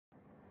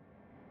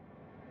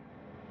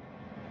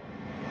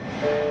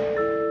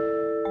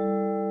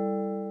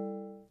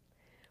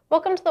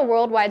Welcome to the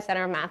Worldwide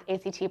Center of Math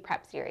ACT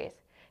Prep Series.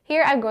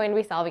 Here I'm going to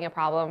be solving a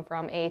problem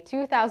from a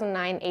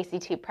 2009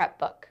 ACT Prep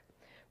book.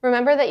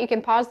 Remember that you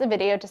can pause the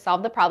video to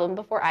solve the problem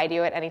before I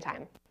do at any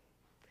time.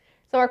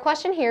 So our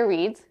question here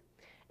reads,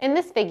 in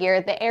this figure,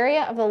 the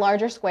area of the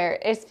larger square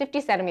is 50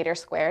 centimeters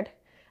squared,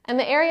 and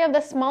the area of the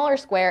smaller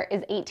square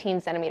is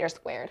 18 centimeters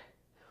squared.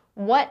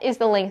 What is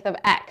the length of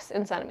x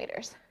in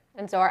centimeters?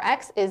 And so our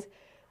x is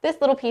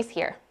this little piece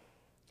here.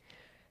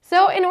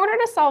 So in order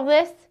to solve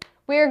this,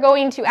 we're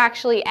going to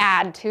actually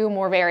add two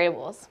more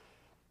variables.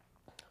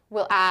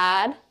 We'll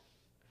add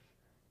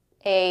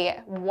a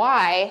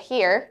y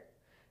here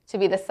to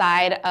be the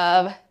side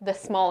of the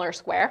smaller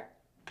square,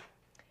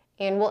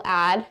 and we'll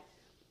add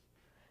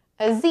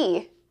a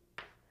z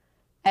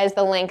as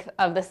the length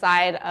of the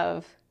side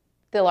of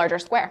the larger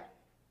square.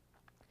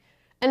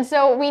 And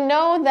so we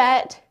know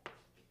that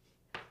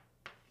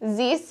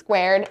z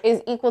squared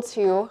is equal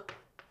to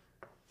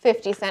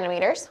 50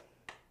 centimeters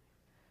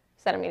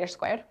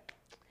squared.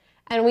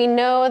 And we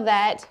know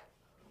that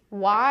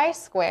y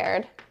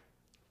squared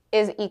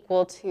is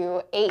equal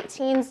to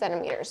 18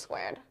 centimeters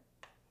squared.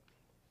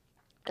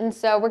 And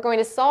so we're going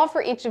to solve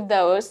for each of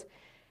those,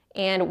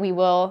 and we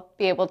will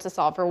be able to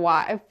solve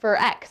for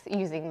x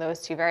using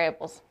those two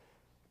variables.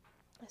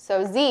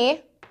 So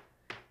z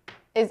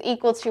is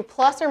equal to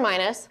plus or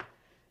minus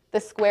the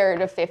square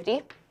root of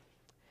 50.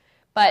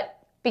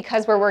 But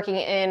because we're working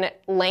in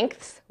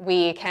lengths,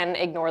 we can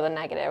ignore the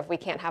negative. We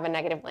can't have a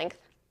negative length.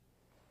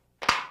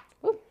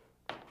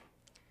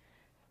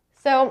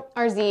 So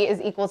our z is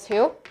equal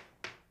to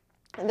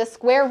the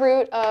square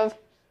root of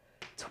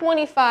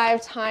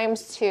 25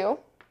 times 2.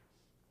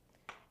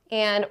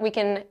 And we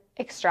can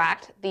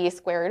extract the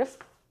square root of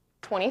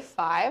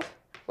 25,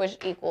 which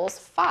equals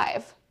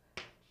 5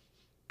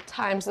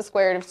 times the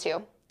square root of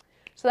 2.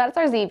 So that's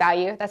our z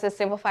value. That's as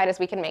simplified as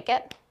we can make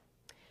it.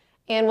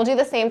 And we'll do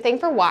the same thing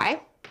for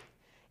y,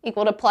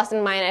 equal to plus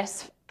and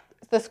minus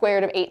the square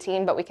root of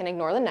 18, but we can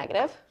ignore the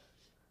negative.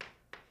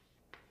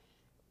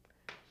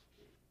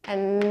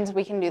 And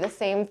we can do the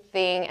same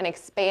thing and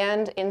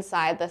expand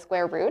inside the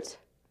square root.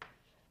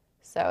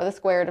 So the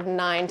square root of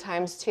 9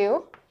 times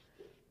 2.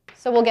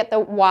 So we'll get the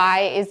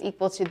y is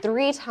equal to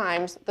 3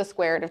 times the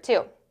square root of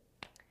 2.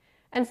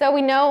 And so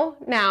we know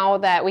now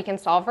that we can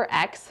solve for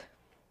x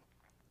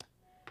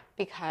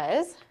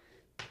because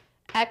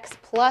x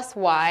plus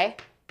y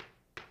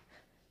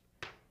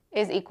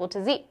is equal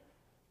to z.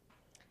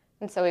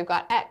 And so we've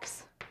got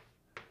x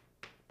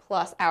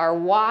plus our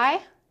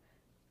y,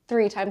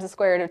 3 times the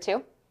square root of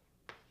 2,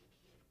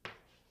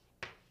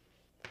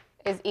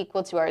 is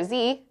equal to our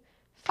z,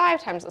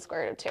 5 times the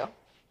square root of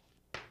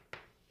 2.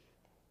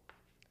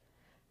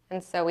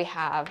 And so we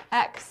have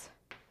x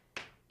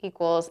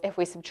equals, if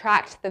we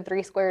subtract the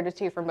 3 square root of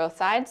 2 from both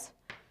sides,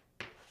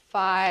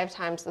 5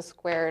 times the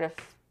square root of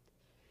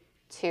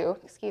 2,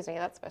 excuse me,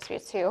 that's supposed to be a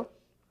 2,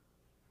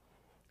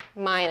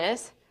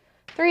 minus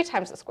 3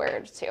 times the square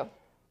root of 2.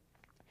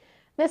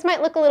 This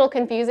might look a little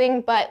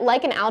confusing, but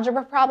like an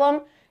algebra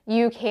problem,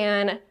 you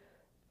can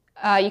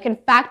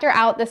factor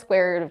out the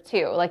square root of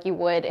 2 like you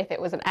would if it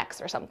was an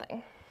x or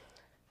something.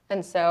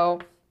 And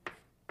so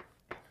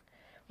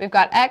we've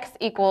got x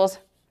equals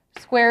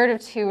square root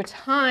of 2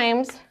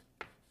 times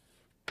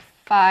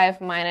 5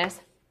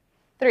 minus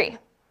 3.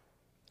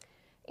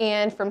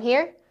 And from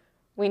here,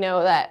 we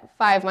know that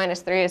 5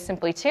 minus 3 is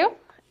simply 2.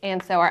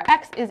 And so our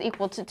x is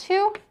equal to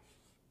 2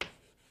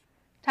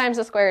 times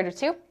the square root of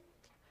 2,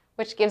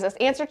 which gives us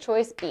answer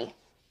choice B.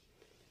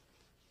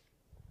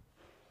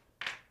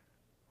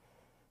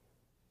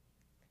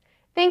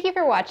 Thank you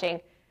for watching.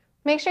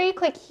 Make sure you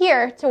click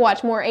here to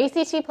watch more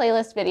ACT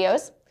playlist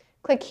videos,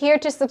 click here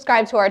to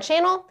subscribe to our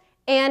channel,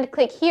 and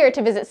click here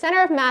to visit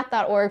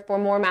centerofmath.org for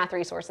more math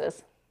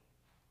resources.